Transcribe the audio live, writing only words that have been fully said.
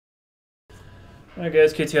Alright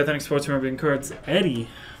guys, KTAuthentics Sports Being Cards. Eddie.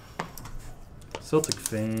 Celtic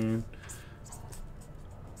fan.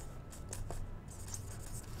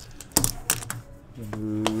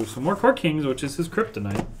 Ooh, some more Court Kings, which is his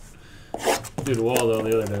kryptonite. Did a wall though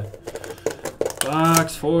the other day.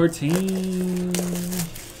 Box 14.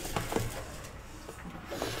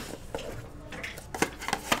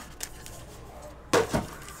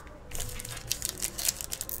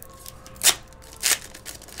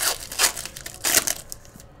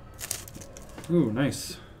 Ooh,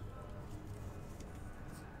 nice.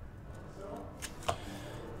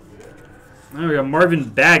 Now we got Marvin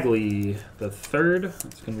Bagley, the third.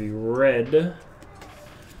 It's going to be red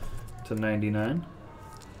 /99.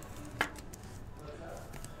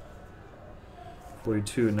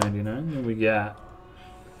 42/99. Then we got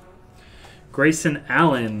Grayson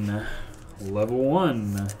Allen, level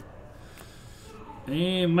 1.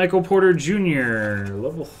 And Michael Porter Jr.,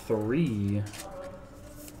 level 3.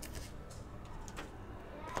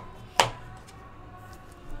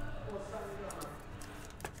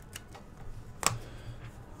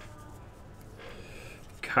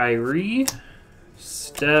 Kyrie,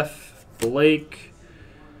 Steph, Blake,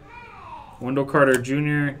 Wendell Carter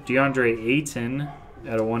Jr., DeAndre Ayton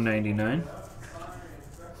at a 199.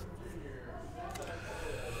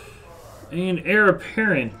 And heir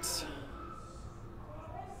apparent,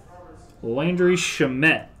 Landry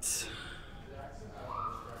Shamet.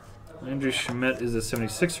 Landry Shamet is a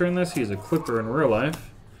 76er in this. He's a Clipper in real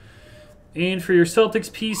life. And for your Celtics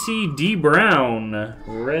PC, D Brown,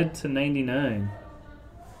 red /99.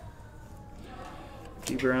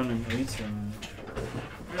 D Brown and Ayton.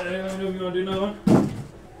 Alright, I don't know if you want to do another one.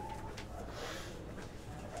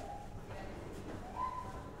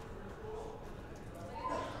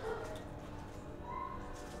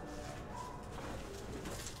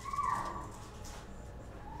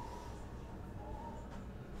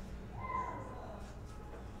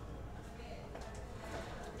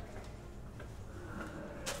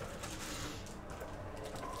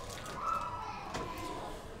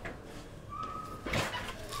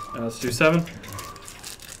 Let's do 7.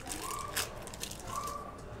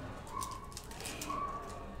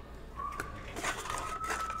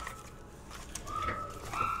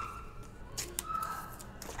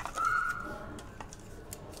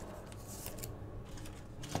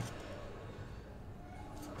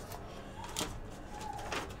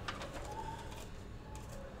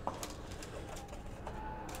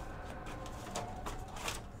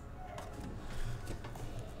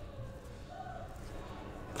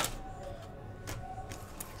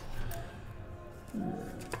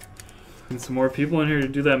 Need some more people in here to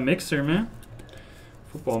do that mixer, man.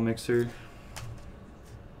 Football mixer.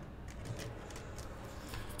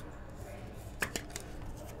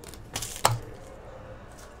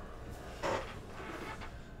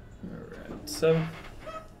 Alright, 7.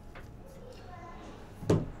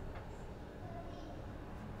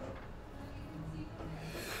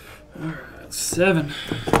 Alright, 7.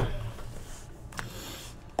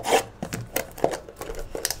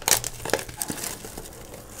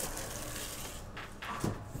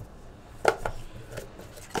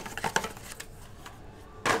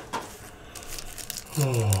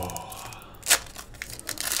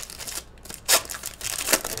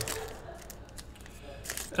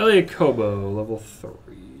 Elliot Kobo, level 3.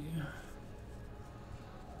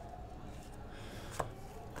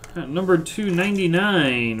 At number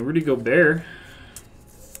 299, Rudy Gobert.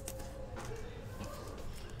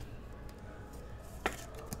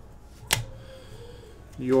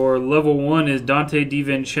 Your level 1 is Dante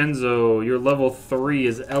DiVincenzo. Your level 3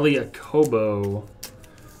 is Elliot Kobo.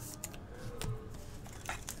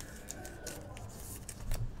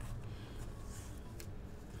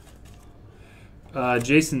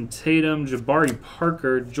 Jason Tatum, Jabari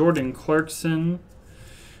Parker, Jordan Clarkson,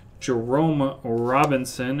 Jerome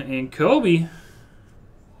Robinson, and Kobe.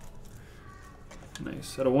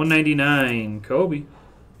 Nice. At a 199, Kobe.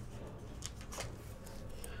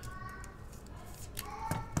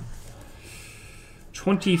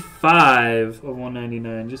 $25 of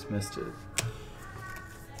 199. Just missed it.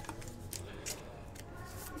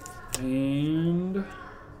 And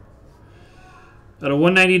at a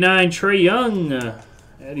 199, Trae Young.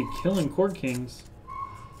 Eddie killing Court Kings.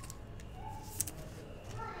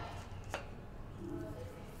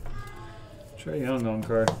 Trae Young on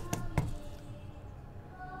card.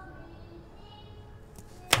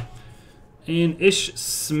 And Ish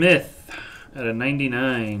Smith at a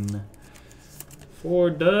 99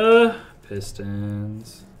 for the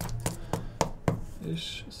Pistons.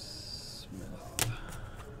 Ish Smith.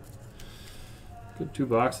 Good 2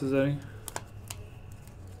 boxes, Eddie.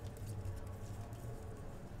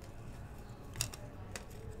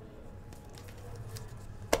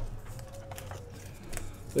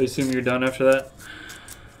 I assume you're done after that?